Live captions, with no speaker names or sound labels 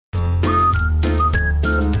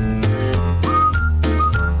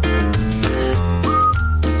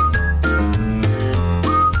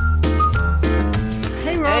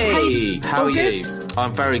How All are good? you?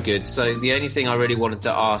 I'm very good. So the only thing I really wanted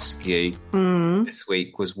to ask you this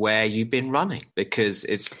week was where you've been running, because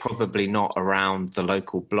it's probably not around the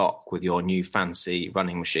local block with your new fancy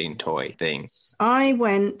running machine toy thing. I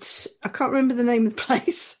can't remember the name of the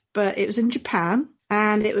place, but it was in Japan.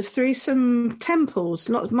 And it was through some temples,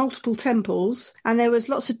 multiple temples, and there was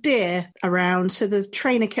lots of deer around. So the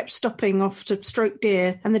trainer kept stopping off to stroke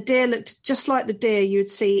deer, and the deer looked just like the deer you would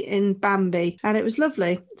see in Bambi, and it was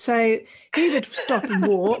lovely. So he would stop and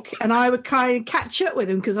walk, and I would kind of catch up with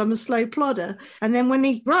him because I'm a slow plodder. And then when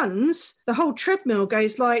he runs, the whole treadmill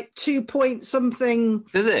goes like 2 point something.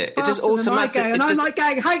 Does it? It just faster than I automatically. go, and I'm like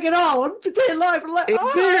going, hanging on, stay alive, and like,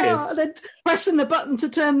 serious? and then pressing the button to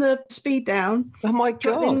turn the speed down. Oh my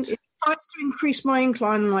God. Then it tries to increase my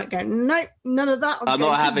incline, and like going, nope, none of that. I'm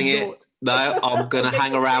not having it. No, I'm going to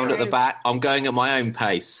hang around at the back. I'm going at my own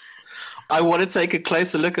pace. I want to take a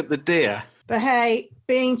closer look at the deer. But hey,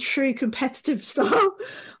 being true competitive style,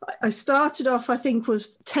 I started off, I think,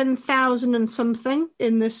 was 10,000 and something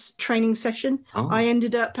in this training session. Oh. I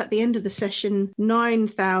ended up at the end of the session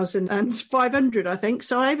 9,500, I think.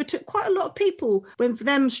 So I overtook quite a lot of people with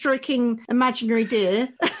them stroking imaginary deer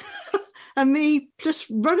and me just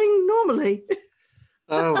running normally.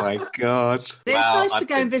 Oh my God. It's nice to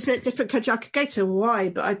go and visit different countries. I could go to Hawaii,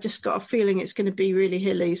 but I've just got a feeling it's going to be really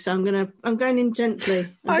hilly. So I'm going in gently.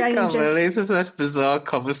 I can't believe this is a bizarre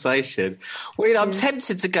conversation. Well, I'm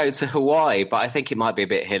tempted to go to Hawaii, but I think it might be a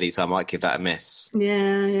bit hilly, so I might give that a miss.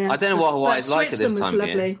 Yeah. I don't know what Hawaii's like at this time of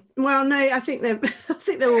year. Well, no, I think they're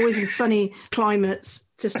always in sunny climates,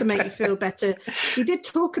 just to make you feel better. He did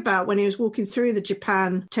talk about when he was walking through the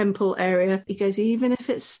Japan temple area, he goes, even if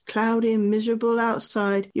it's cloudy and miserable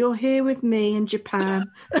outside, you're here with me in Japan,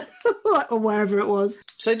 or wherever it was.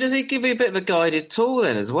 So does he give you a bit of a guided tour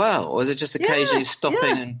then as well? Or is it just occasionally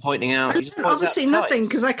stopping and pointing out? Obviously nothing,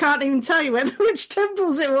 because I can't even tell you which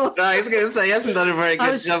temples it was. No, I was going to say, he hasn't done a very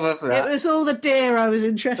good job of that. It was all the deer I was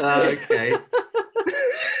interested in. Okay.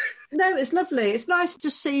 No, it's lovely. It's nice to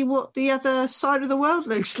see what the other side of the world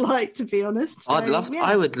looks like, to be honest. So, I would love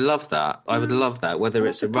that. I would love that. Whether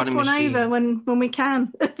it's a running machine. Pop on over when we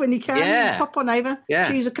can. When you can. Yeah. Pop on over. Yeah.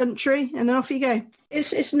 Choose a country and then off you go.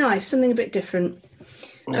 It's nice, something a bit different.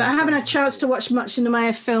 But I haven't had a chance to watch much in the way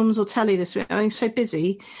of films or telly this week. I'm so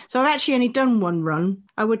busy. So I've actually only done one run.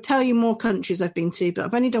 I would tell you more countries I've been to, but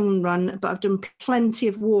I've only done one run. But I've done plenty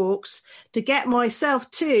of walks to get myself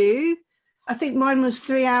to... I think mine was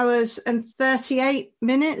 3 hours and 38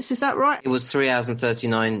 minutes. Is that right? It was 3 hours and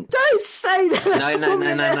 39. Don't say that. No.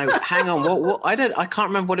 Hang on. What? I can't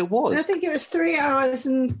remember what it was. I think it was 3 hours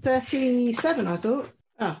and 37, I thought.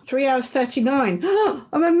 3 hours 39.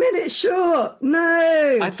 I'm a minute short.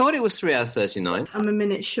 No. I thought it was 3 hours 39. I'm a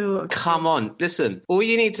minute short. Come on. Listen, all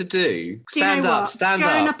you need to do, stand up.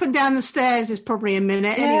 Going up and down the stairs is probably a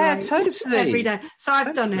minute yeah, anyway. totally. Every day. So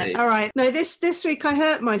I've done it. All right. No, this week I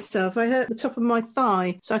hurt myself. I hurt the top of my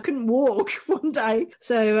thigh. So I couldn't walk one day.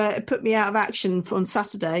 So it put me out of action on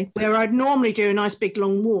Saturday, where I'd normally do a nice big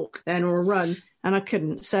long walk then or a run. And I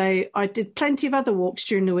couldn't. So I did plenty of other walks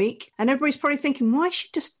during the week. And everybody's probably thinking, why is she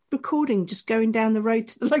just recording, just going down the road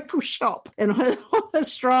to the local shop on her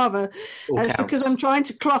Strava? That's because I'm trying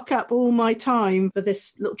to clock up all my time for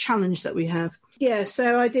this little challenge that we have. Yeah,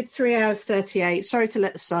 so I did 3 hours 38. Sorry to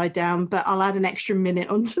let the side down, but I'll add an extra minute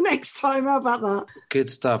on to next time. How about that? Good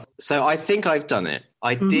stuff. So I think I've done it.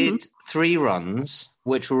 I did 3 runs,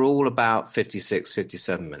 which were all about 56,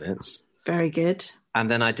 57 minutes. Very good. And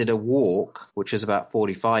then I did a walk, which was about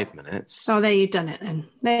 45 minutes. Oh, there you've done it then.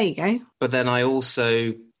 There you go. But then I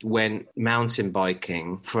also went mountain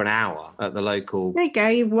biking for an hour at the local... There you go.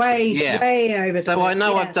 You're way over. So I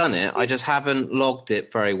know I've done it. I just haven't logged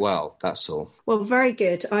it very well. That's all. Well, very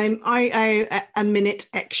good. I owe a minute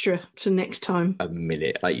extra for next time. A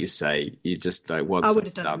minute, like you say. You just don't want I would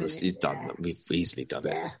have done it. You've done it. We've easily done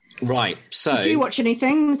it. Right, so... Did you watch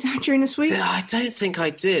anything during this week? I don't think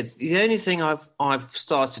I did. The only thing I've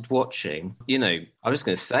started watching, I'm just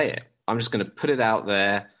going to say it. I'm just going to put it out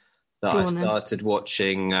there that I started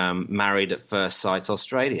watching Married at First Sight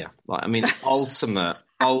Australia. Ultimate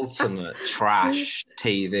trash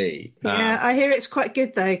TV. Yeah, I hear it's quite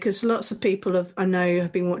good, though, because lots of people I know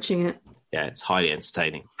have been watching it. Yeah, it's highly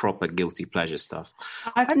entertaining. Proper guilty pleasure stuff.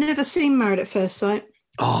 I've never seen Married at First Sight.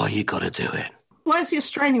 Oh, you got to do it. Why is the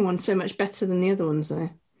Australian one so much better than the other ones, though?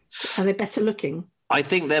 Are they better looking? I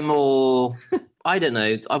think they're more... I don't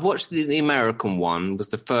know. I've watched the American one, was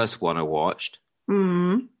the first one I watched.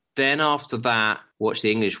 Mm. Then after that, watched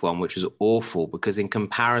the English one, which was awful because in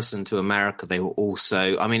comparison to America, they were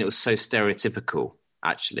also... I mean, it was so stereotypical,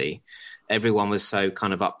 actually. everyone was so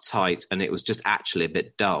kind of uptight and it was just actually a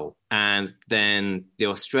bit dull. And then the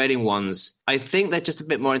Australian ones, I think they're just a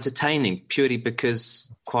bit more entertaining, purely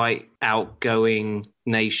because quite outgoing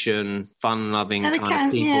nation, fun-loving kind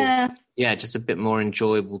of people. Yeah, just a bit more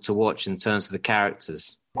enjoyable to watch in terms of the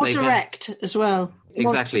characters. More direct as well.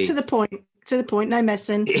 Exactly. To the point, no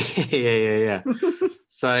messing. Yeah.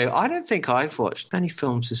 So I don't think I've watched any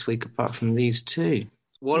films this week apart from these two.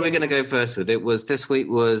 What are we going to go first with? This week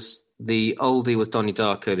was the oldie was Donnie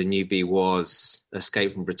Darko, the newbie was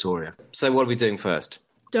Escape from Pretoria. So what are we doing first?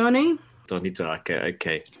 Donnie Darko,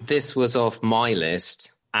 okay. This was off my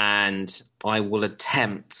list, and I will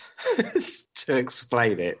attempt to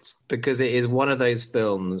explain it, because it is one of those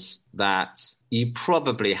films that you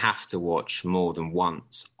probably have to watch more than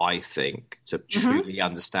once, I think, to truly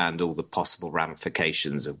understand all the possible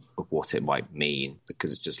ramifications of what it might mean,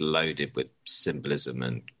 because it's just loaded with symbolism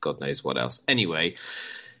and God knows what else. Anyway,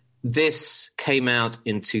 this came out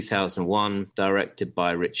in 2001, directed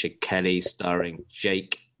by Richard Kelly, starring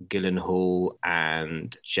Jake Gyllenhaal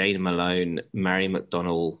and Jane Malone, Mary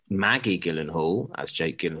McDonnell, Maggie Gyllenhaal as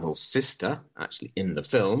Jake Gyllenhaal's sister, actually in the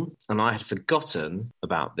film. And I had forgotten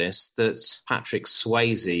about this, that Patrick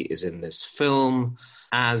Swayze is in this film,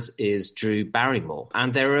 as is Drew Barrymore.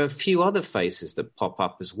 And there are a few other faces that pop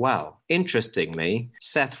up as well. Interestingly,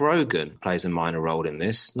 Seth Rogen plays a minor role in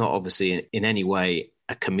this, not obviously in any way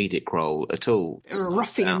a comedic role at all. A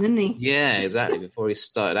ruffian, isn't he? Yeah, exactly, before he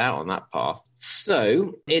started out on that path.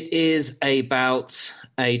 So it is about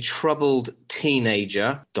a troubled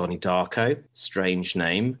teenager, Donnie Darko, strange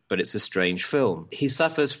name, but it's a strange film. He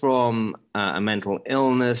suffers from a mental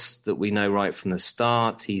illness that we know right from the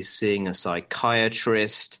start. He's seeing a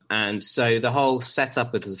psychiatrist. And so the whole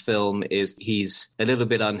setup of the film is he's a little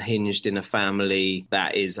bit unhinged in a family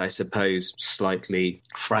that is, I suppose, slightly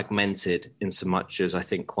fragmented, in so much as I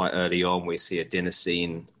think quite early on we see a dinner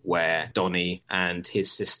scene where Donnie and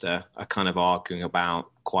his sister are kind of arguing about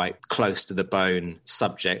quite close to the bone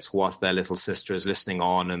subjects whilst their little sister is listening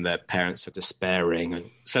on and their parents are despairing. And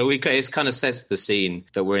so it kind of sets the scene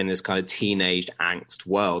that we're in this kind of teenage angst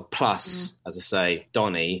world. Plus, as I say,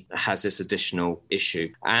 Donnie has this additional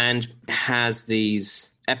issue and has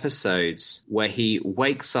these episodes where he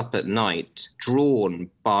wakes up at night drawn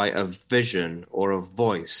by a vision or a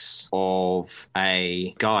voice of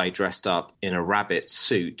a guy dressed up in a rabbit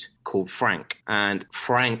suit called Frank. And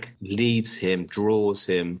Frank leads him, draws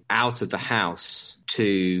him out of the house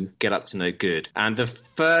to get up to no good. And the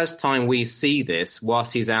first time we see this,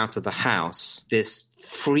 whilst he's out of the house, this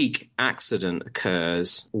freak accident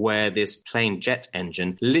occurs where this plane jet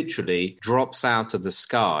engine literally drops out of the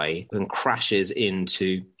sky and crashes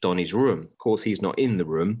into Donnie's room. Of course, he's not in the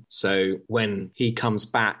room. So when he comes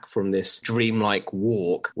back from this dreamlike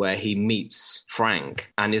walk where he meets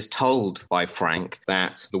Frank and is told by Frank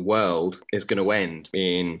that the world is going to end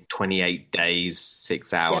in 28 days,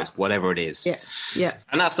 6 hours, whatever it is. Yeah.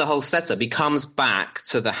 And that's the whole setup. He comes back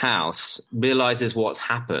to the house, realizes what's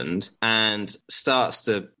happened, and starts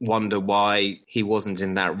to wonder why he wasn't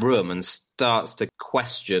in that room and starts to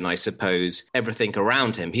question, I suppose, everything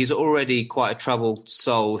around him. He's already quite a troubled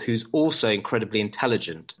soul who's also incredibly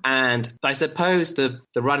intelligent. And I suppose the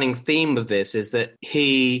running theme of this is that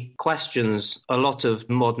he questions a lot of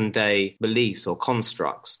modern day beliefs or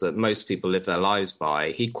constructs that most people live their lives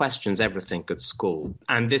by. He questions everything at school.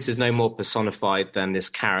 And this is no more personified than this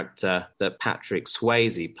character that Patrick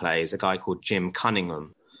Swayze plays, a guy called Jim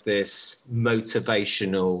Cunningham. This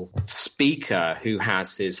motivational speaker who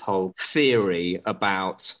has his whole theory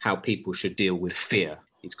about how people should deal with fear.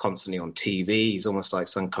 He's constantly on TV. He's almost like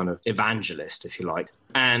some kind of evangelist, if you like.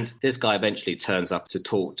 And this guy eventually turns up to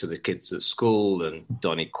talk to the kids at school, and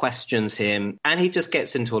Donnie questions him. And he just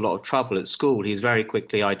gets into a lot of trouble at school. He's very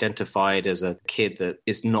quickly identified as a kid that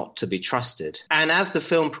is not to be trusted. And as the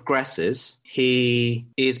film progresses, he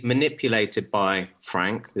is manipulated by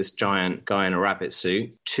Frank, this giant guy in a rabbit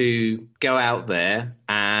suit, to go out there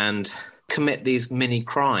and commit these mini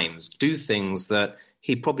crimes, do things that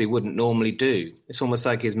he probably wouldn't normally do. It's almost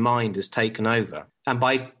like his mind is taken over. And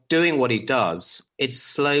by doing what he does, it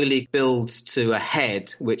slowly builds to a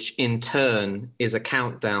head, which in turn is a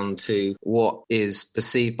countdown to what is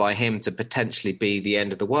perceived by him to potentially be the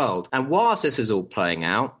end of the world. And whilst this is all playing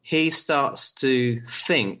out, he starts to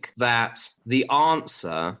think that the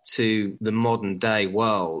answer to the modern day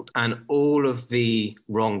world and all of the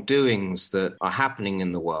wrongdoings that are happening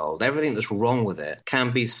in the world, everything that's wrong with it,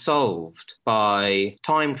 can be solved by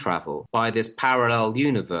time travel, by this parallel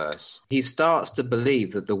universe. He starts to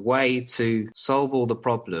believe that the way to solve all the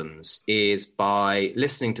problems is by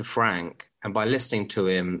listening to Frank And by listening to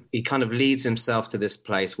him, he kind of leads himself to this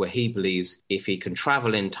place where he believes if he can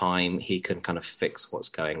travel in time, he can kind of fix what's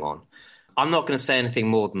going on. I'm not going to say anything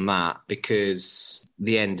more than that because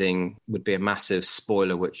the ending would be a massive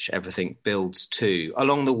spoiler, which everything builds to.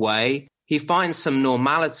 Along the way, he finds some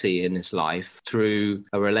normality in his life through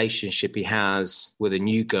a relationship he has with a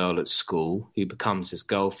new girl at school who becomes his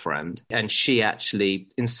girlfriend. And she actually,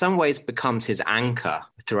 in some ways, becomes his anchor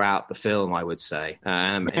throughout the film, I would say.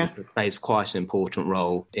 And plays quite an important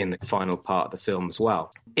role in the final part of the film as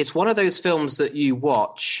well. It's one of those films that you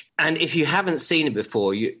watch, and if you haven't seen it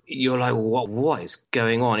before, you're like, what is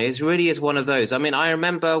going on? It really is one of those. I mean, I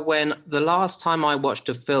remember when the last time I watched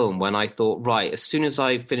a film, when I thought, right, as soon as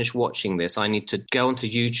I finish watching this, I need to go onto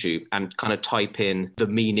YouTube and kind of type in the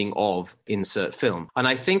meaning of insert film. And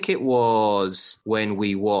I think it was when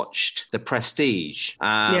we watched The Prestige,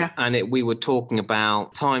 and we were talking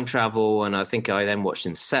about time travel, and I think I then watched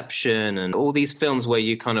Inception and all these films where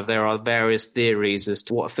there are various theories as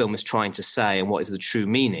to what a film is trying to say and what is the true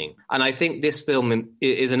meaning. And I think this film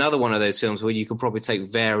is another one of those films where you could probably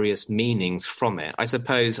take various meanings from it. I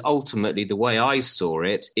suppose ultimately the way I saw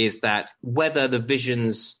it is that whether the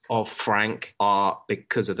visions of Frank are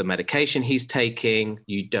because of the medication he's taking,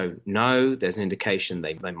 you don't know. There's an indication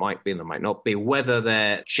they might be and they might not be. Whether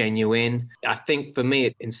they're genuine, I think for me,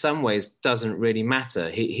 it in some ways doesn't really matter.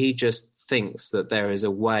 He just thinks that there is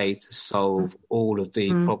a way to solve all of the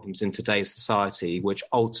problems in today's society, which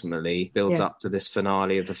ultimately builds up to this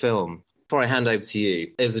finale of the film. Before I hand over to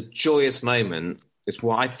you, there's a joyous moment.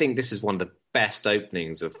 I think this is one of the best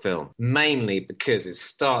openings of film, mainly because it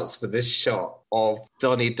starts with this shot of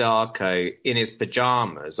Donnie Darko in his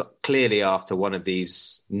pajamas, clearly after one of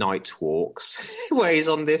these night walks, where he's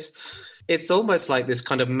on this... It's almost like this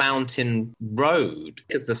kind of mountain road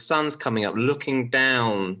because the sun's coming up, looking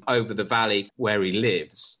down over the valley where he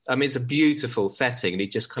lives. I mean, it's a beautiful setting, and he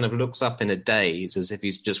just kind of looks up in a daze as if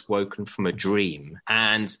he's just woken from a dream.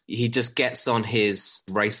 And he just gets on his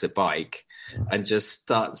racer bike and just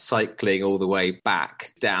starts cycling all the way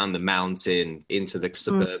back down the mountain into the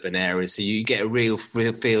suburban area. So you get a real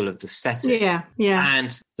feel of the setting. Yeah.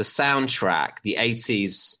 And the soundtrack, the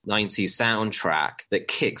 80s, 90s soundtrack that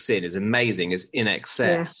kicks in is amazing. It's In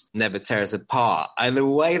Excess, Never Tear Us Apart. And the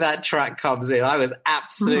way that track comes in, I was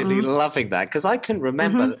absolutely loving that because I couldn't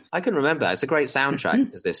remember. That. It's a great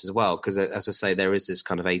soundtrack as this as well because, as I say, there is this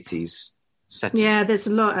kind of 80s setting. Yeah, there's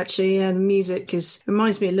a lot actually. Yeah, the music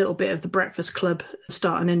reminds me a little bit of the Breakfast Club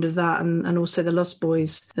start and end of that, and also the Lost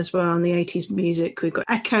Boys as well. And the 80s music, we've got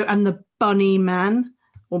Echo and the Bunny Man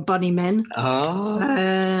or Bunny Men.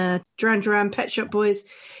 Duran Duran, Pet Shop Boys,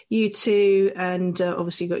 U2, and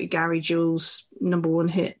obviously got your Gary Jules #1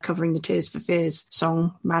 hit covering the Tears for Fears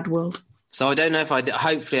song, Mad World. So I don't know if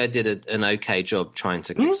hopefully I did an okay job trying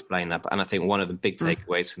to explain that. And I think one of the big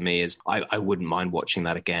takeaways for me is I wouldn't mind watching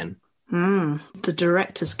that again. The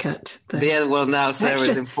director's cut. Now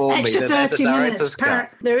Sarah's informed me that there's a director's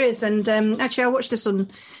cut. There is, and actually I watched this on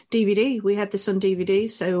DVD. We had this on DVD,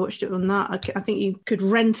 so I watched it on that. I think you could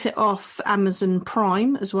rent it off Amazon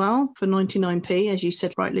Prime as well for 99p, as you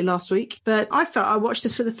said rightly last week. But I felt I watched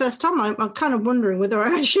this for the first time. I'm kind of wondering whether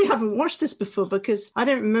I actually haven't watched this before because I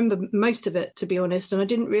don't remember most of it, to be honest, and I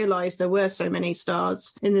didn't realise there were so many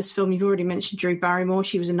stars in this film. You've already mentioned Drew Barrymore.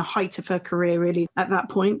 She was in the height of her career, really, at that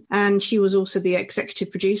point. And she was also the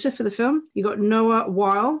executive producer for the film. You got Noah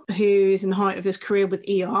Weil, who is in the height of his career with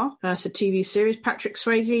ER. It's a TV series. Patrick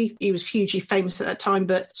Swayze, he was hugely famous at that time,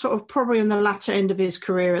 but sort of probably on the latter end of his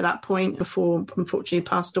career at that point before, unfortunately,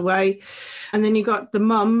 passed away. And then you got the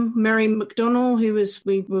mum, Mary McDonnell,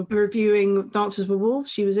 we were reviewing Dances with Wolves.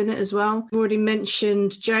 She was in it as well. We've already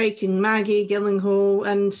mentioned Jake and Maggie Gyllenhaal,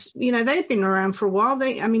 and, they've been around for a while.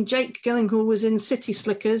 Jake Gyllenhaal was in City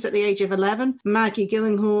Slickers at the age of 11. Maggie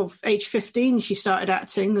Gyllenhaal, age 15, she started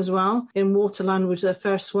acting as well. In Waterland was her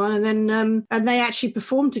first one. And then and they actually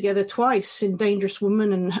performed together twice in Dangerous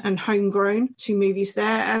Woman and Homegrown, 2 movies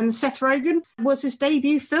there. And Seth Rogen was his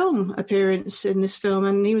debut film appearance in this film.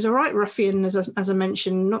 And he was a right ruffian, as I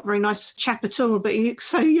mentioned, not very nice chap at all, but he looks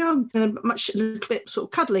so young and a little bit sort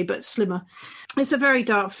of cuddly, but slimmer. It's a very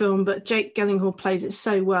dark film, but Jake Gyllenhaal plays it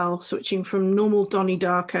so well, switching from normal Donnie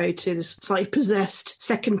Darko to this slightly possessed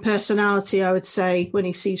second personality, I would say, when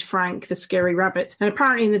he sees Frank, the scary rabbit. And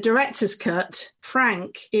apparently in the director's cut,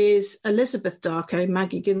 Frank is Elizabeth Darko,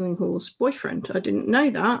 Maggie Gyllenhaal's boyfriend. I didn't know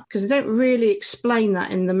that because they don't really explain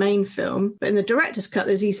that in the main film. But in the director's cut,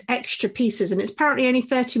 there's these extra pieces, and it's apparently only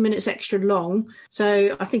 30 minutes extra long.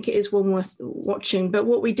 So I think it is one worth watching. But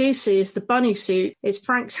what we do see is the bunny suit. It's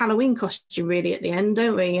Frank's Halloween costume, really, at the end,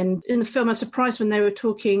 don't we? And in the film, I was surprised when they were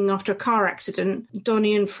talking after a car accident.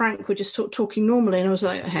 Donnie and Frank were just talking normally, and I was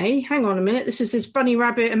like, hey, hang on a minute. This is his bunny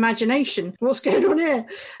rabbit imagination. What's going on here?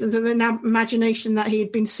 The imagination that he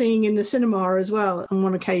had been seeing in the cinema as well on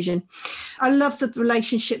one occasion. I love the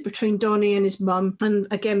relationship between Donnie and his mum, and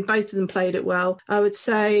again, both of them played it well. I would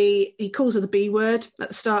say he calls her the B word at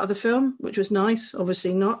the start of the film, which was nice.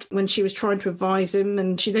 Obviously not, when she was trying to advise him,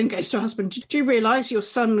 and she then goes to her husband, do you realise your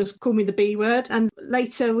son was called me the B word? And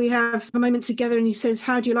later we have a moment together and he says,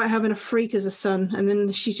 how do you like having a freak as a son? And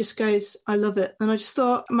then she just goes, I love it. And I just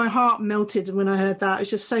thought my heart melted when I heard that. It was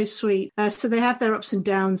just so sweet. So they have their ups and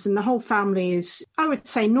downs, and the whole family is, I would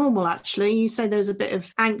say, normal, actually. You say there's a bit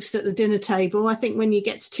of angst at the dinner table. I think when you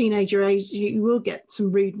get to teenager age, you will get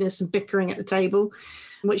some rudeness and bickering at the table,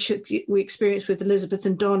 which we experienced with Elizabeth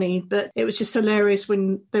and Donnie. But it was just hilarious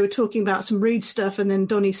when they were talking about some rude stuff, and then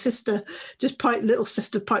Donnie's sister, little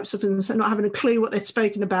sister, pipes up and not having a clue what they'd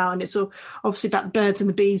spoken about, and it's all obviously about the birds and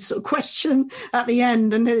the bees sort of question at the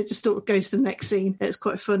end, and then it just sort of goes to the next scene. It's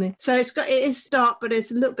quite funny. So it is dark, but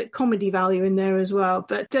there's a little bit comedy value in there as well.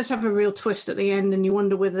 But it does have a real twist at the end, and you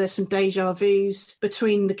wonder whether there's some deja vus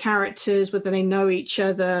between the characters, whether they know each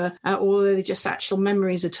other, or they're just actual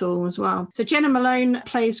memories at all as well. So Jenna Malone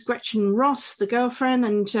plays Gretchen Ross, the girlfriend,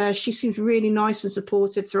 and she seems really nice and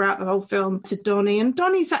supportive throughout the whole film to Donnie. And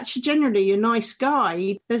Donnie's actually generally a nice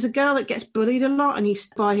guy. There's a girl that gets bullied a lot, and he's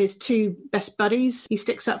by his two best buddies. He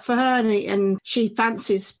sticks up for her, and she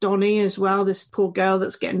fancies Donnie as well, this poor girl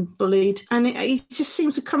that's getting bullied. And he just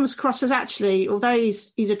seems to come across as, actually, although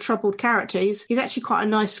he's a troubled character, he's actually quite a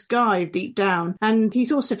nice guy deep down. And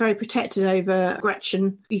he's also very protected over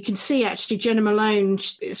Gretchen. You can see, actually, Jenna Malone,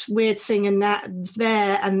 it's weird singing that there.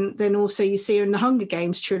 And then also you see her in the Hunger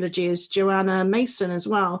Games trilogy as Joanna Mason as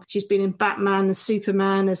well. She's been in Batman and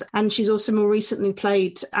Superman, and she's also more recently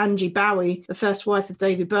played Angie Bowie, the first wife of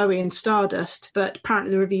David Bowie in Stardust. But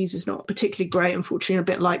apparently the reviews is not particularly great, unfortunately, a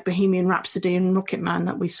bit like Bohemian Rhapsody and Rocket Man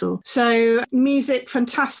that we saw. So music,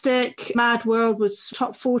 fantastic. Mad World was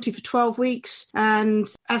top 40 for 12 weeks. And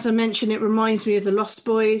as I mentioned, it reminds me of the Lost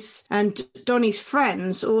Boys. And Donnie's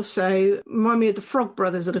friends also remind me of the Frog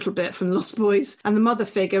Brothers a little bit from the Lost Boys. And the mother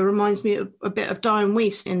figure reminds me a bit of Diane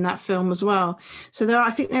Wiest in that film as well. So I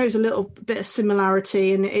think there is a little bit of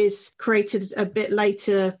similarity, and it is created a bit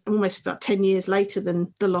later, almost about 10 years later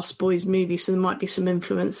than the Lost Boys movie, so there might be some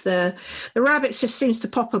influence there. The rabbits just seems to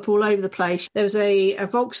pop up all over the place. There was a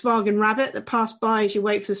Volkswagen rabbit that passed by as you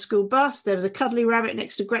wait for the school bus. There was a cuddly rabbit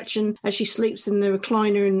next to Gretchen as she sleeps in the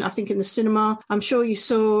recliner, and I think in the cinema. I'm sure you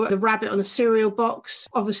saw the rabbit on the cereal box,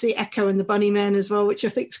 obviously Echo and the Bunnymen as well, which I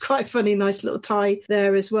think is quite funny, nice little tie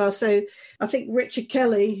there as well. So I think Richard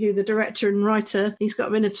Kelly, who the director and writer, he's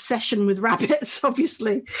got an obsession with rabbits,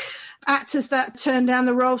 obviously. Actors that turned down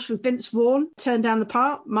the roles for Vince Vaughn turned down the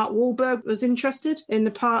part. Mark Wahlberg was interested in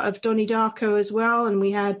the part of Donnie Darko as well. And we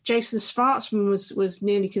had Jason Schwartzman was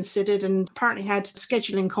nearly considered and apparently had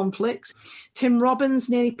scheduling conflicts. Tim Robbins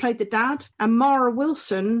nearly played the dad. And Mara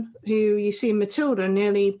Wilson, who you see in Matilda,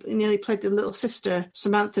 nearly played the little sister,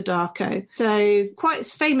 Samantha Darko. So quite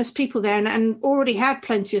famous people there, and already had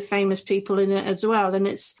plenty of famous people in it as well. And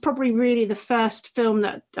it's probably really the first film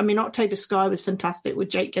that, October Sky was fantastic with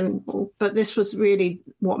Jake Gyllenhaal, but this was really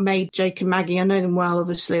what made Jake and Maggie. I know them well,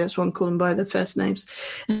 obviously. That's why I'm calling them by their first names.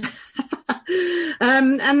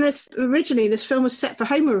 And this film was set for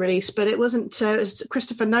home release, but it wasn't. It was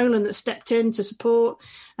Christopher Nolan that stepped in to support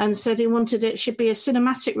and said he wanted it should be a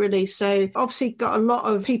cinematic release. So obviously got a lot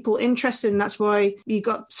of people interested, and that's why you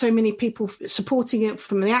got so many people supporting it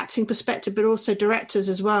from the acting perspective, but also directors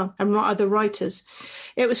as well and other writers.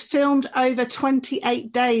 It was filmed over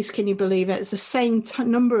 28 days. Can you believe it? It's the same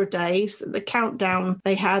number of days that the countdown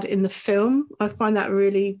they had in the film. I find that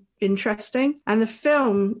really interesting. And the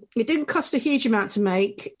film, it didn't cost a huge amount to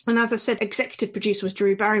make. And as I said, executive producer was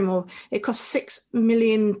Drew Barrymore. It cost $6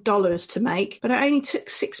 million to make, but it only took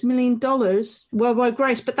 $6 million worldwide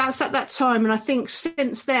gross. But that's at that time. And I think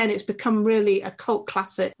since then it's become really a cult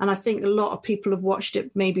classic. And I think a lot of people have watched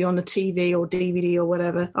it maybe on the TV or DVD or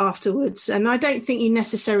whatever afterwards. And I don't think you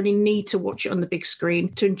necessarily need to watch it on the big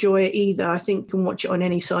screen to enjoy it either. I think you can watch it on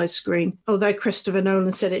any size screen. Although Christopher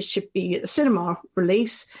Nolan said it should be at the cinema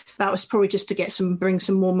release. that was probably just to bring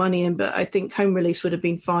some more money in. But I think home release would have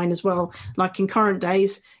been fine as well. Like in current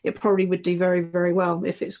days, it probably would do very, very well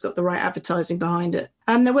if it's got the right advertising behind it.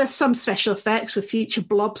 And there were some special effects with future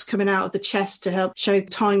blobs coming out of the chest to help show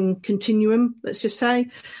time continuum, let's just say.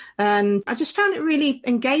 And I just found it really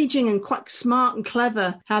engaging and quite smart and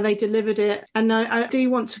clever how they delivered it. And I do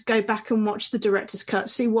want to go back and watch the director's cut,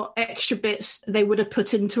 see what extra bits they would have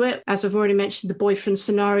put into it. As I've already mentioned, the boyfriend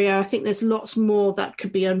scenario, I think there's lots more that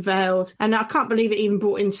could be unveiled. And I can't believe it even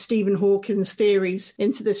brought in Stephen Hawking's theories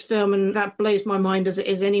into this film. And that blows my mind as it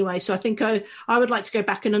is anyway. So I think I would like to go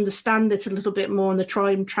back and understand it a little bit more on the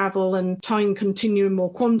time travel and time continuum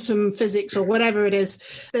or quantum physics or whatever it is.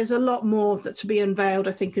 There's a lot more that's to be unveiled,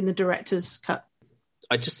 I think, in the director's cut.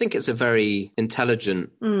 I just think it's a very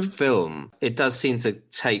intelligent film. It does seem to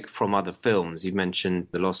take from other films. You mentioned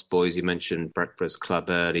The Lost Boys, you mentioned Breakfast Club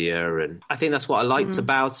earlier, and I think that's what I liked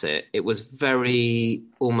about it. It was very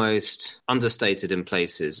almost understated in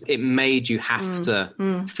places. It made you have to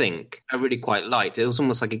think. I really quite liked it. It was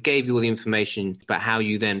almost like it gave you all the information, but how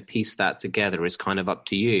you then piece that together is kind of up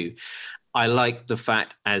to you. I like the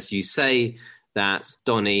fact, as you say, that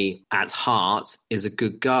Donnie, at heart, is a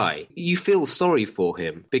good guy. You feel sorry for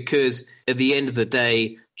him because at the end of the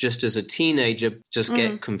day, just as a teenager, just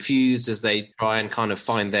get confused as they try and kind of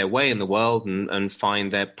find their way in the world and find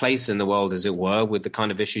their place in the world, as it were, with the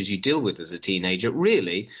kind of issues you deal with as a teenager.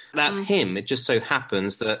 Really, that's him. It just so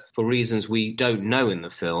happens that for reasons we don't know in the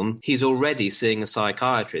film, he's already seeing a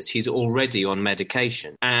psychiatrist. He's already on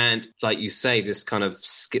medication. And like you say, this kind of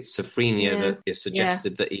schizophrenia that is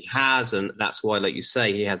suggested that he has, and that's why, like you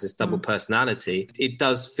say, he has this double personality. It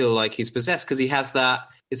does feel like he's possessed because he has that.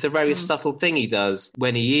 It's a very subtle thing he does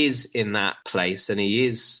when he is in that place and he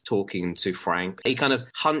is talking to Frank. He kind of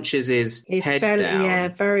hunches his head down. Yeah,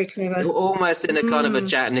 very clever. Almost in a kind of a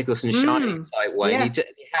Jack Nicholson Shining type way. Yeah.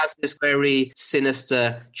 He has this very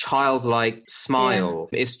sinister, childlike smile.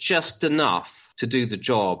 Yeah. It's just enough to do the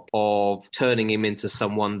job of turning him into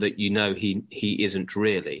someone that you know he isn't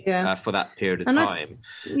really for that period of time.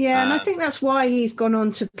 And I think that's why he's gone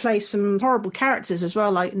on to play some horrible characters as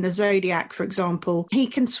well, like in the Zodiac, for example. He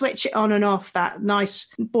can switch it on and off, that nice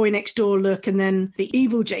boy next door look and then the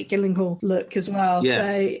evil Jake Gyllenhaal look as well. Yeah.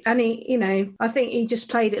 So, and he, I think he just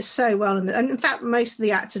played it so well. And in fact, most of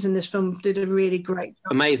the actors in this film did a really great job.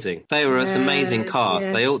 Amazing. They were an amazing cast.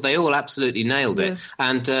 Yeah. They all absolutely nailed it.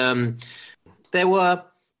 And there were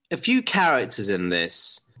a few characters in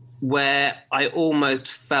this where I almost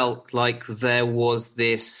felt like there was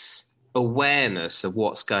this awareness of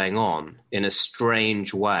what's going on in a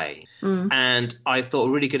strange way. And I thought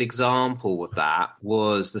a really good example of that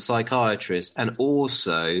was the psychiatrist and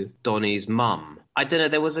also Donnie's mum. I don't know,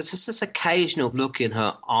 there was just this occasional look in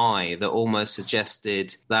her eye that almost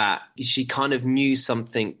suggested that she kind of knew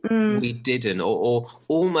something we didn't, or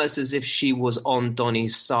almost as if she was on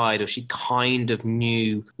Donnie's side, or she kind of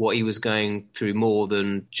knew what he was going through more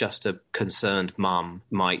than just a concerned mum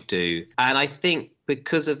might do. And I think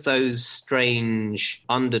because of those strange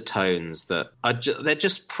undertones that they're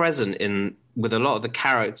just present with a lot of the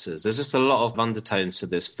characters. There's just a lot of undertones to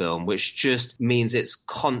this film, which just means it's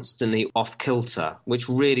constantly off kilter, which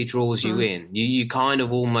really draws you in. You kind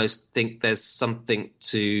of almost think there's something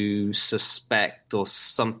to suspect or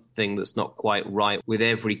something that's not quite right with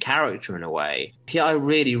every character in a way. Yeah, I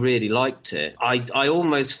really, really liked it. I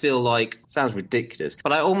almost feel like, sounds ridiculous,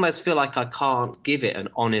 but I almost feel like I can't give it an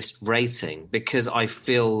honest rating because I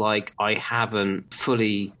feel like I haven't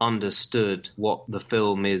fully understood what the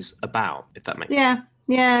film is about, if that makes sense.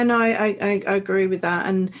 Yeah, no, I agree with that.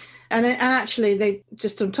 And actually, they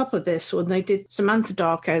just on top of this, when they did Samantha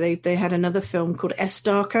Darko, they had another film called S.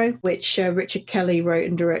 Darko, which Richard Kelly wrote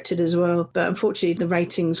and directed as well. But unfortunately, the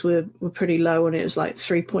ratings were pretty low on it. It was like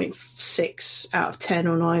 3.6 out of 10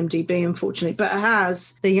 on IMDb, unfortunately. But it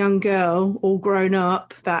has the young girl all grown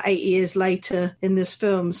up about 8 years later in this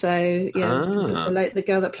film. So, the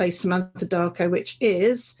girl that plays Samantha Darko, which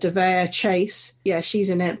is Devere Chase. Yeah, she's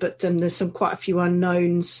in it, but there's quite a few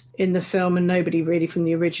unknowns in the film and nobody really from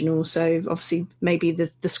the original. So obviously maybe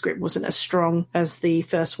the script wasn't as strong as the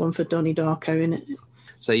first one for Donnie Darko in it.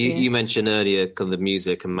 So you mentioned earlier kind of the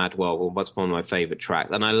music and Mad World. Well, that's one of my favourite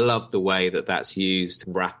tracks. And I love the way that's used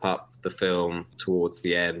to wrap up the film towards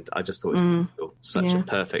the end. I just thought it was such a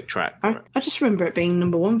perfect track for it. I just remember it being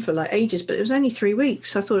number one for like ages, but it was only 3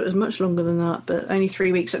 weeks. I thought it was much longer than that, but only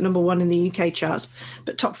 3 weeks at number one in the UK charts.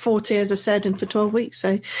 But top 40, as I said, and for 12 weeks.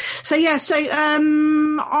 On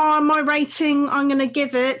my rating, I'm going to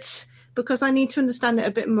give it, because I need to understand it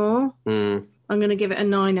a bit more, I'm going to give it a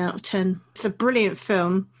 9 out of 10. It's a brilliant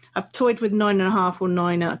film. I've toyed with 9.5 or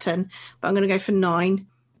 9 out of 10, but I'm going to go for 9.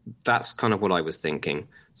 that's kind of what I was thinking.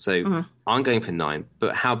 So I'm going for 9,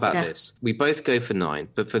 but how about this? We both go for 9,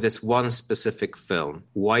 but for this one specific film,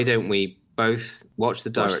 why don't we both watch the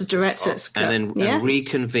director's cut and then and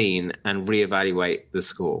reconvene and reevaluate the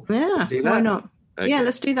score? Yeah, why not? Okay. Yeah,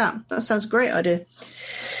 let's do that. That sounds a great idea.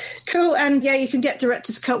 Cool. And you can get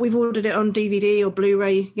director's cut. We've ordered it on DVD or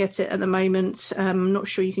Blu-ray. You can get it at the moment. I'm not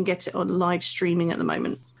sure you can get it on live streaming at the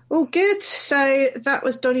moment. All good. So that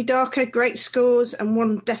was Donnie Darko. Great scores and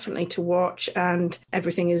one definitely to watch. And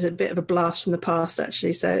everything is a bit of a blast from the past,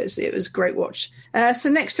 actually. So it was a great watch. So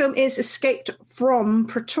next film is Escaped from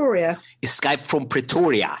Pretoria. Escape from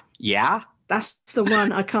Pretoria, yeah? That's the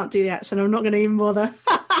one. I can't do the accent. I'm not going to even bother.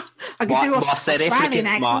 I can do Australian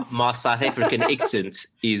accents. My South African accent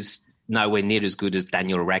is nowhere near as good as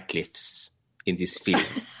Daniel Radcliffe's in this film.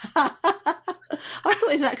 I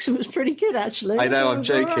thought his accent was pretty good, actually. I know, I'm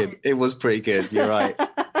joking. Right. It was pretty good. You're right.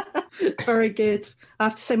 Very good. I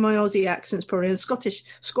have to say my Aussie accent's probably a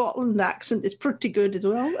Scotland accent is pretty good as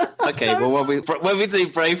well. Okay, well, when we do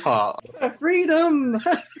Braveheart. Freedom.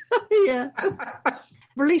 Yeah.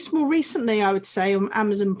 Released more recently, I would say, on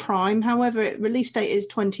Amazon Prime. However, release date is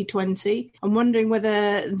 2020. I'm wondering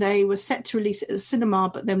whether they were set to release it at the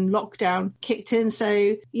cinema, but then lockdown kicked in.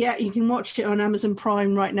 So, yeah, you can watch it on Amazon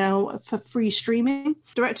Prime right now for free streaming.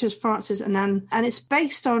 Director is Francis Annan, and it's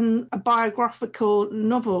based on a biographical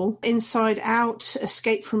novel, Inside Out,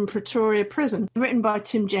 Escape from Pretoria Prison, written by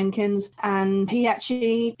Tim Jenkins. And he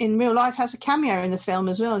actually, in real life, has a cameo in the film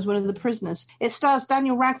as well as one of the prisoners. It stars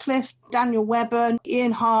Daniel Radcliffe, Daniel Webber,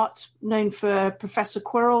 Ian Hart, known for Professor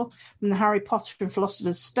Quirrell from the Harry Potter and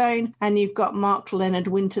Philosopher's Stone, and you've got Mark Leonard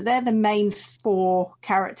Winter. They're the main 4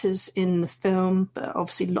 characters in the film, but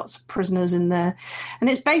obviously lots of prisoners in there. And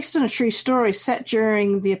it's based on a true story set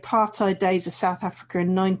during the apartheid days of South Africa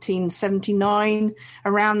in 1979,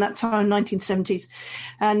 around that time, 1970s.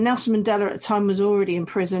 And Nelson Mandela at the time was already in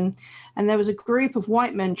prison. And there was a group of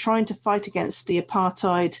white men trying to fight against the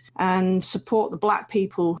apartheid and support the black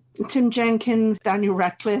people. Tim Jenkins, Daniel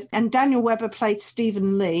Radcliffe, and Daniel Webber played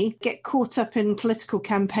Stephen Lee, get caught up in political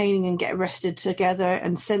campaigning and get arrested together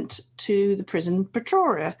and sent to the prison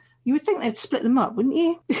Pretoria. You would think they'd split them up, wouldn't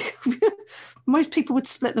you? Most people would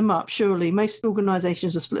split them up, surely. Most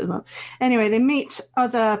organisations would split them up. Anyway, they meet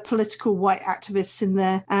other political white activists in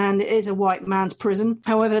there, and it is a white man's prison.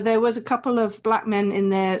 However, there was a couple of black men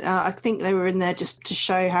in there. I think they were in there just to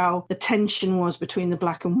show how the tension was between the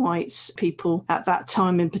black and white people at that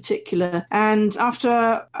time in particular. And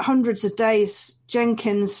after hundreds of days,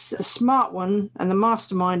 Jenkins, the smart one and the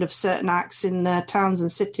mastermind of certain acts in towns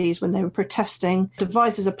and cities when they were protesting,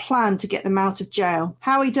 devises a plan to get them out of jail.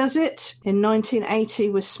 How he does it in 1980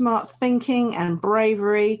 with smart thinking and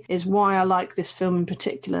bravery is why I like this film in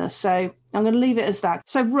particular. So I'm going to leave it as that.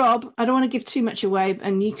 So, Rob, I don't want to give too much away,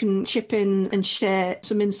 and you can chip in and share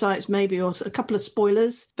some insights maybe, or a couple of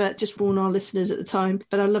spoilers, but just warn our listeners at the time.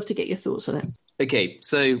 But I'd love to get your thoughts on it. Okay,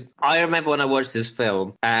 so I remember when I watched this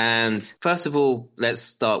film, and first of all, let's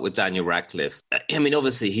start with Daniel Radcliffe. I mean,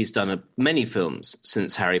 obviously, he's done many films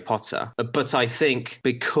since Harry Potter, but I think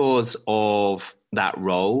because of that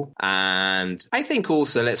role, and I think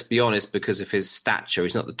also, let's be honest, because of his stature,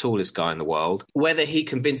 he's not the tallest guy in the world, whether he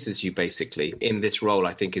convinces you basically in this role,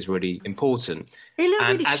 I think is really important. He looked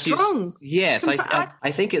really strong. Yes,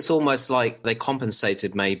 I think it's almost like they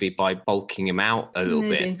compensated maybe by bulking him out a little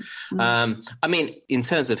bit. I mean, in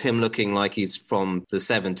terms of him looking like he's from the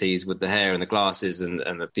 70s with the hair and the glasses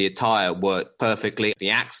and the attire worked perfectly. The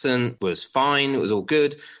accent was fine. It was all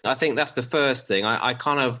good. I think that's the first thing. I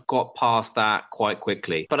kind of got past that quite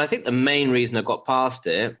quickly. But I think the main reason I got past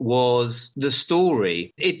it was the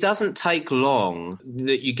story. It doesn't take long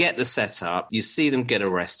that you get the setup, you see them get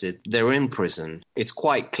arrested, they're in prison. It's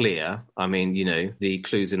quite clear, I mean, you know, the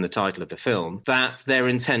clues in the title of the film, that their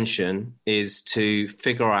intention is to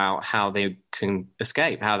figure out how they can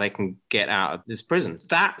escape, how they can get out of this prison.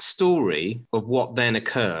 That story of what then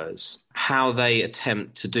occurs, how they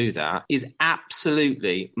attempt to do that, is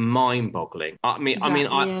absolutely mind-boggling.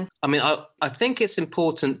 I think it's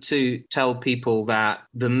important to tell people that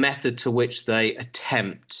the method to which they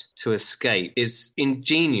attempt to escape is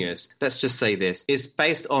ingenious. Let's just say this. It's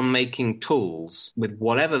based on making tools with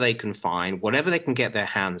whatever they can find, whatever they can get their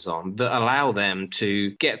hands on, that allow them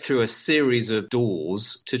to get through a series of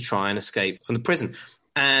doors to try and escape from the prison.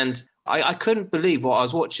 And I couldn't believe what I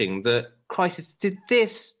was watching, that Christ, did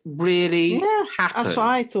this really happen? That's what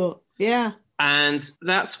I thought. Yeah. And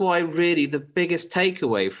that's why really the biggest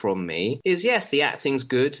takeaway from me is, yes, the acting's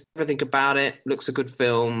good. Everything about it looks a good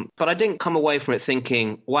film. But I didn't come away from it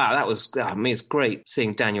thinking, wow, it's great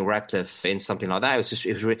seeing Daniel Radcliffe in something like that. It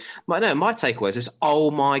was really, my takeaway is just,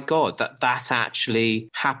 oh my God, that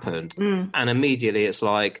actually happened. And immediately it's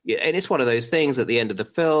like, and it's one of those things at the end of the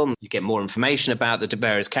film, you get more information about the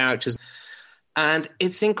various characters. And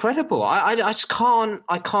it's incredible. I just can't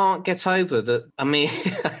get over that. I mean,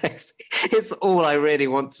 it's all I really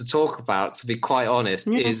want to talk about, to be quite honest,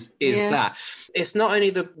 is that it's not only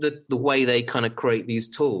the way they kind of create these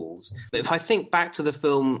tools, but if I think back to the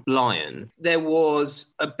film Lion, there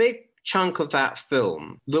was a big chunk of that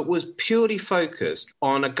film that was purely focused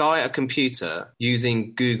on a guy at a computer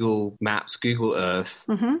using Google Maps, Google Earth,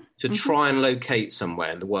 to try and locate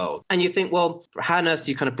somewhere in the world. And you think, well, how on earth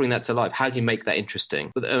do you kind of bring that to life? How do you make that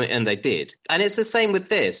interesting? And they did. And it's the same with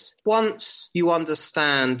this. Once you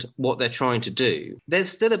understand what they're trying to do, there's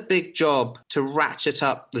still a big job to ratchet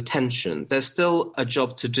up the tension. There's still a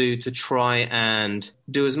job to do to try and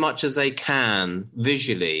do as much as they can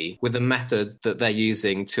visually with the method that they're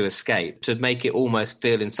using to escape, to make it almost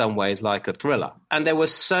feel in some ways like a thriller. And there were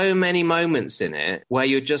so many moments in it where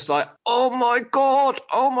you're just like, oh my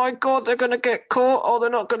God, they're going to get caught. Oh, they're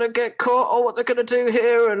not going to get caught. Oh, what they're going to do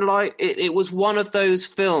here. And like, it was one of those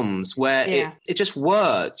films where it just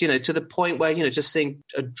worked, to the point where, just seeing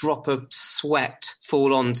a drop of sweat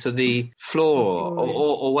fall onto the floor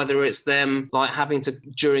or whether it's them like having to,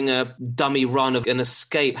 during a dummy run of an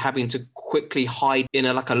escape, having to quickly hide in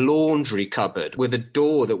a laundry cupboard with a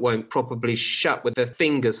door that won't properly shut, with their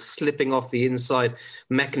fingers slipping off the inside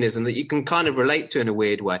mechanism that you can kind of relate to in a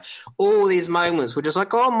weird way. All these moments were just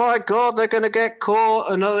like, oh my God, they're going to get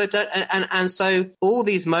caught. And so all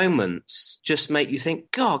these moments just make you think,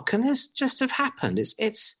 God, can this just have happened?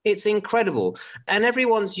 It's incredible. And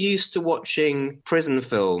everyone's used to watching prison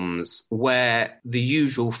films where the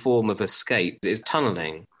usual form of escape is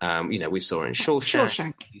tunneling. We saw it in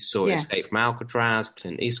Shawshank. You saw it Escape from Alcatraz,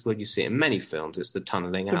 Clint Eastwood. You see it in many films. It's the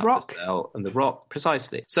tunneling out of the cell and The Rock,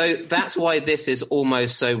 precisely. So that's why this is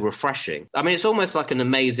almost so refreshing. I mean, it's almost like an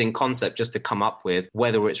amazing concept just to come up with,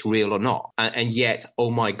 whether it's real or not. And yet, oh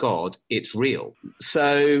my God, it's real.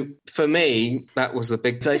 So for me, that was a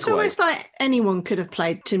big takeaway. It's almost like anyone could have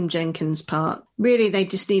played Tim Jenkins' part. Really, they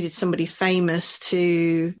just needed somebody famous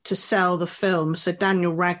to sell the film. So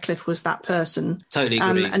Daniel Radcliffe was that person. Totally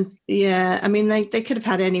agree. And I mean, they could have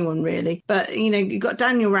had anyone really. But, you got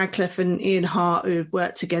Daniel Radcliffe and Ian Hart who had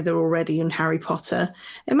worked together already in Harry Potter.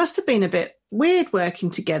 It must have been a bit weird working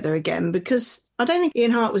together again, because I don't think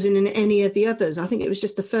Ian Hart was in any of the others. I think it was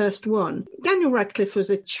just the first one. Daniel Radcliffe was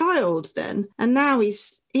a child then, and now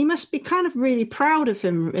he must be kind of really proud of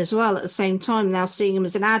him as well at the same time, now seeing him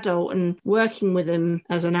as an adult and working with him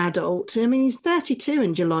as an adult. I mean, he's 32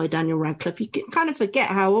 in July, Daniel Radcliffe. You can kind of forget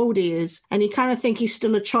how old he is, and you kind of think he's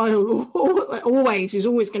still a child. Always. He's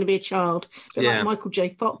always going to be a child. Like Michael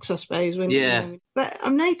J. Fox, I suppose. But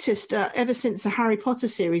I've noticed ever since the Harry Potter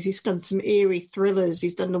series, he's done some eerie thrillers.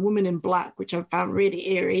 He's done The Woman in Black, which I found really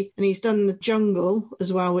eerie. And he's done The Jungle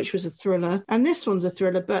as well, which was a thriller. And this one's a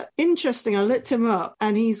thriller. But interesting, I looked him up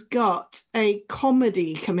and he's got a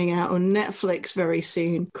comedy coming out on Netflix very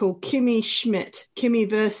soon called Kimmy Schmidt, Kimmy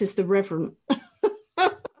versus the Reverend.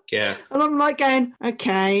 Yeah. And I'm like going,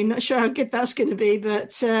 okay, not sure how good that's going to be.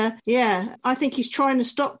 But I think he's trying to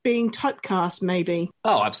stop being typecast, maybe.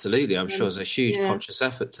 Oh, absolutely. I'm sure there's a huge conscious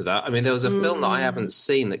effort to that. I mean, there was a film that I haven't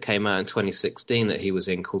seen that came out in 2016 that he was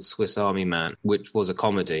in called Swiss Army Man, which was a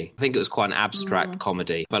comedy. I think it was quite an abstract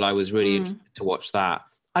comedy, but I was really interested to watch that.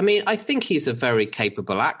 I mean, I think he's a very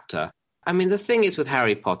capable actor. I mean, the thing is with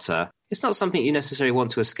Harry Potter, it's not something you necessarily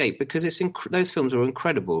want to escape, because those films were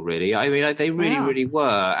incredible, really. I mean, they really, really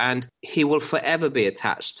were. And he will forever be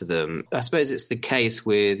attached to them. I suppose it's the case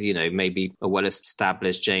with, maybe a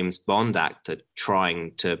well-established James Bond actor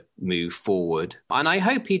trying to move forward. And I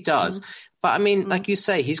hope he does. But I mean, like you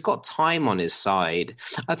say, he's got time on his side.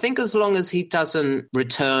 I think as long as he doesn't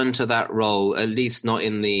return to that role, at least not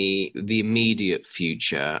in the immediate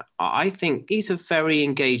future, I think he's a very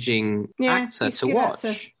engaging actor to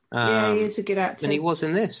watch. He is a good actor. And he was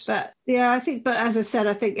in this. But as I said,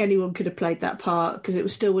 I think anyone could have played that part, because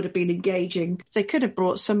it still would have been engaging. They could have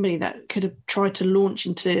brought somebody that could have tried to launch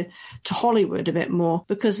into Hollywood a bit more,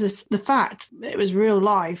 because the fact it was real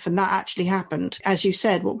life and that actually happened, as you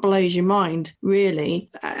said, what blows your mind, really.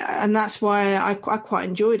 And that's why I quite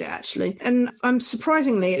enjoyed it, actually. And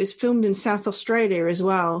surprisingly, it was filmed in South Australia as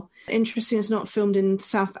well. Interesting, it's not filmed in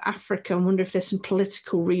South Africa. I wonder if there's some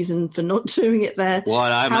political reason for not doing it there. Well,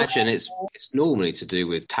 I imagine it's normally to do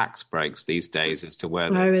with tax breaks these days as to where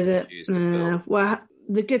they choose to film. Well,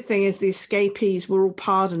 the good thing is the escapees were all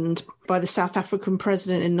pardoned by the South African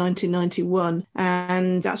president in 1991,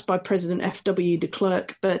 and that's by President F.W. de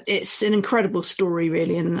Klerk. But it's an incredible story,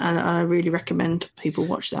 really, and I really recommend people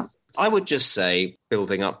watch that. I would just say,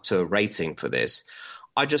 building up to a rating for this,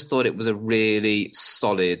 I just thought it was a really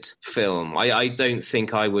solid film. I don't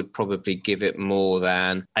think I would probably give it more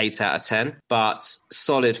than 8 out of 10, but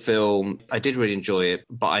solid film. I did really enjoy it,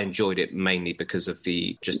 but I enjoyed it mainly because of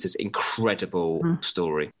just this incredible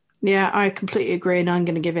story. Yeah, I completely agree, and I'm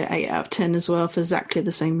going to give it 8 out of 10 as well for exactly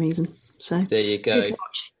the same reason. So there you go.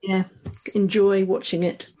 Yeah, enjoy watching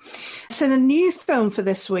it. So the new film for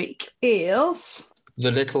this week is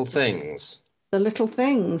The Little Things. The Little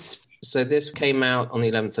Things. So this came out on the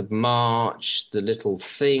 11th of March, The Little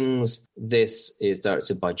Things. This is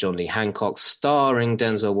directed by John Lee Hancock, starring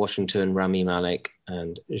Denzel Washington, Rami Malek,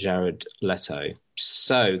 and Jared Leto.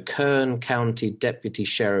 So Kern County Deputy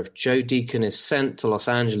Sheriff Joe Deacon is sent to Los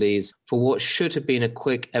Angeles for what should have been a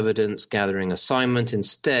quick evidence-gathering assignment.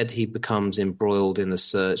 Instead, he becomes embroiled in the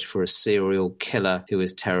search for a serial killer who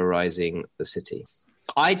is terrorizing the city.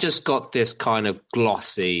 I just got this kind of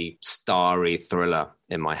glossy, starry thriller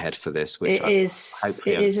in my head for this, which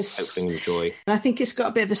hopefully enjoy. I think it's got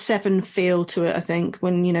a bit of a Seven feel to it, I think,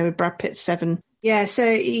 when, with Brad Pitt's Seven. Yeah, so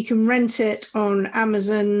you can rent it on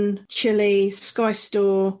Amazon, Chili, Sky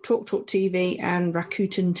Store, TalkTalk TV, and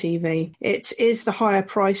Rakuten TV. It is the higher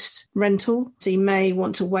priced rental, so you may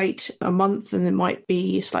want to wait a month and it might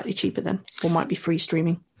be slightly cheaper then, or might be free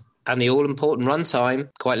streaming. And the all-important runtime,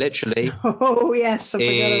 quite literally,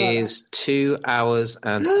 is 2 hours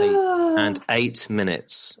and 8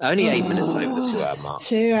 minutes. Only 8 minutes over the 2 hour mark.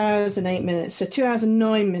 2 hours and 8 minutes. So 2 hours and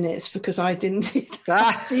 9 minutes because I didn't do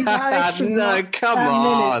that. No, come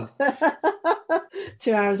on.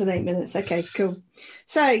 2 hours and 8 minutes. Okay, cool.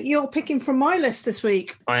 So you're picking from my list this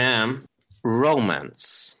week. I am.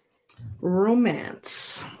 Romance.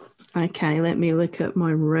 Okay, let me look at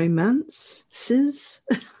my romances.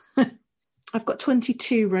 I've got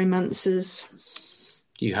 22 romances.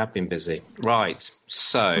 You have been busy. Right.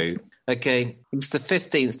 So, okay, it's the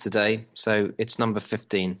 15th today, so it's number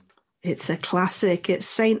 15. It's a classic. It's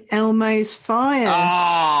St. Elmo's Fire.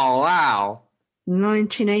 Oh, wow.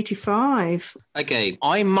 1985. Okay,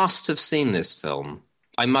 I must have seen this film.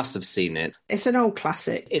 I must have seen it. It's an old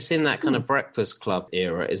classic. It's in that kind of Breakfast Club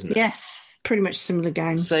era, isn't it? Yes, pretty much similar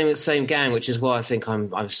gang. Same gang, which is why I think I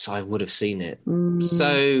would have seen it.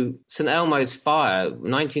 So, St. Elmo's Fire,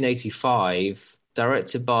 1985,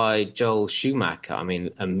 directed by Joel Schumacher. I mean,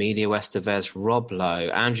 Emilio Estevez, Rob Lowe,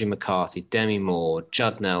 Andrew McCarthy, Demi Moore,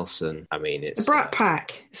 Judd Nelson. I mean, it's the Brat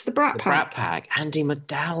Pack. It's the Brat Pack. Andy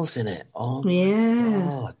McDowell's in it. Oh, my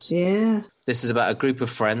God. Yeah. This is about a group of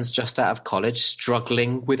friends just out of college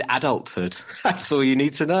struggling with adulthood. That's all you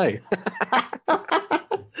need to know.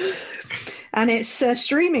 And it's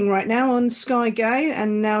streaming right now on Sky Go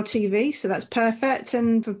and Now TV, so that's perfect.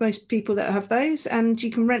 And for most people that have those, and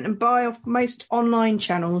you can rent and buy off most online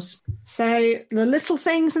channels. So The Little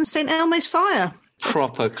Things and St. Elmo's Fire.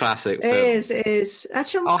 Proper classic film. It is.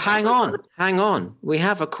 Actually, hang on. We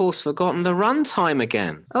have, of course, forgotten the runtime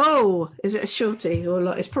again. Oh, is it a shorty?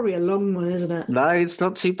 Or it's probably a long one, isn't it? No, it's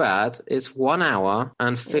not too bad. It's 1 hour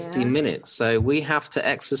and 50 minutes. So we have to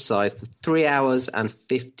exercise for 3 hours and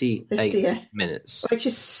 58 minutes. Which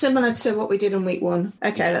is similar to what we did on week 1.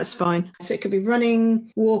 Okay, that's fine. So it could be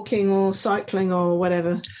running, walking, or cycling, or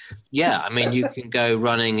whatever. Yeah, I mean, you can go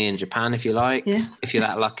running in Japan if you like, if you're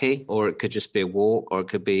that lucky, or it could just be a walk, or it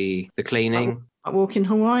could be the cleaning. A walk in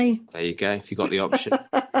Hawaii. There you go, if you got the option.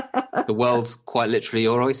 The world's quite literally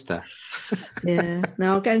your oyster. Yeah.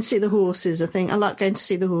 Now I'll go and see the horses, I think. I like going to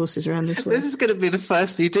see the horses around this way. This is going to be the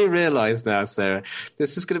first, you do realise now, Sarah,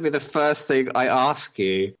 this is going to be the first thing I ask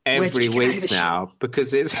you every week now,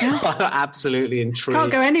 because it's absolutely intrigued.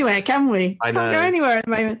 Can't go anywhere, can we? I know. Can't go anywhere at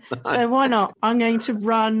the moment. So why not? I'm going to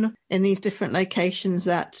run in these different locations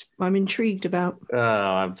that I'm intrigued about. Oh,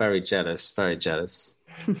 I'm very jealous, very jealous.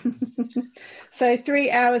 So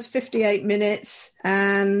 3 hours 58 minutes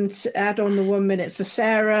and add on the 1 minute for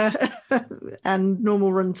Sarah and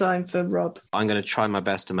normal runtime for Rob. I'm going to try my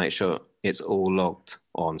best to make sure it's all logged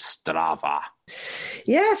on Strava.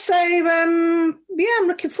 Yeah, so I'm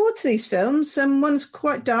looking forward to these films. One's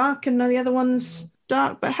quite dark and the other one's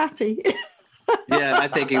dark but happy. Yeah, I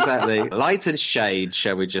think exactly. Light and shade,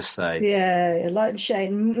 shall we just say? Yeah, light and shade.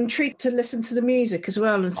 I'm intrigued to listen to the music as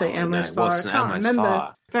well and St. Elmo's Fire. I can't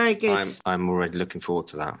remember. Very good. I'm already looking forward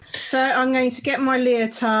to that. So I'm going to get my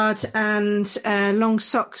leotard and long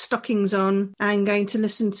stockings on and going to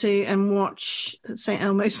listen to and watch St.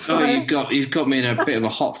 Elmo's Fire. Oh, you've got me in a bit of a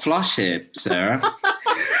hot flush here, Sarah.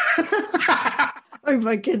 Oh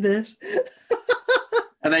my goodness.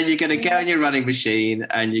 And then you're going to get on your running machine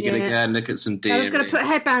and you're going to go and look at some deer. And I'm going to put a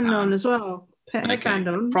headband on as well. Headband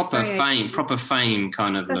on. Proper fame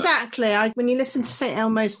kind of. Exactly. When you listen to St.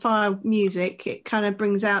 Elmo's Fire music, it kind of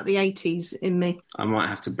brings out the 80s in me. I might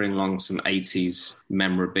have to bring along some 80s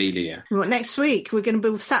memorabilia. Well, next week we're going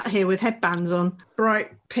to be sat here with headbands on,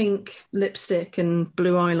 bright pink lipstick and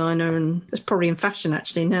blue eyeliner, and it's probably in fashion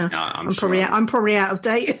actually now. No, I'm probably out of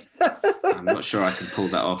date. I'm not sure I can pull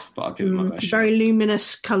that off, but I'll give it my best. Very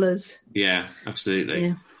luminous colours. Yeah, absolutely.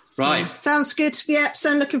 Yeah. Right. Yeah. Sounds good. Yeah,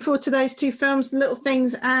 so I'm looking forward to those two films, Little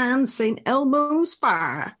Things and St. Elmo's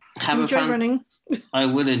Fire. Enjoy running. I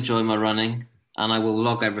will enjoy my running, and I will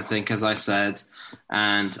log everything, as I said,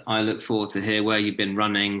 and I look forward to hear where you've been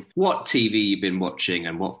running, what TV you've been watching,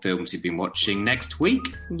 and what films you've been watching next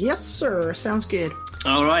week. Yes, sir. Sounds good.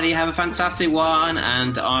 Alrighty, have a fantastic one,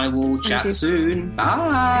 and I will chat soon.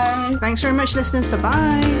 Bye. Thanks very much, listeners.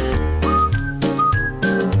 Bye-bye.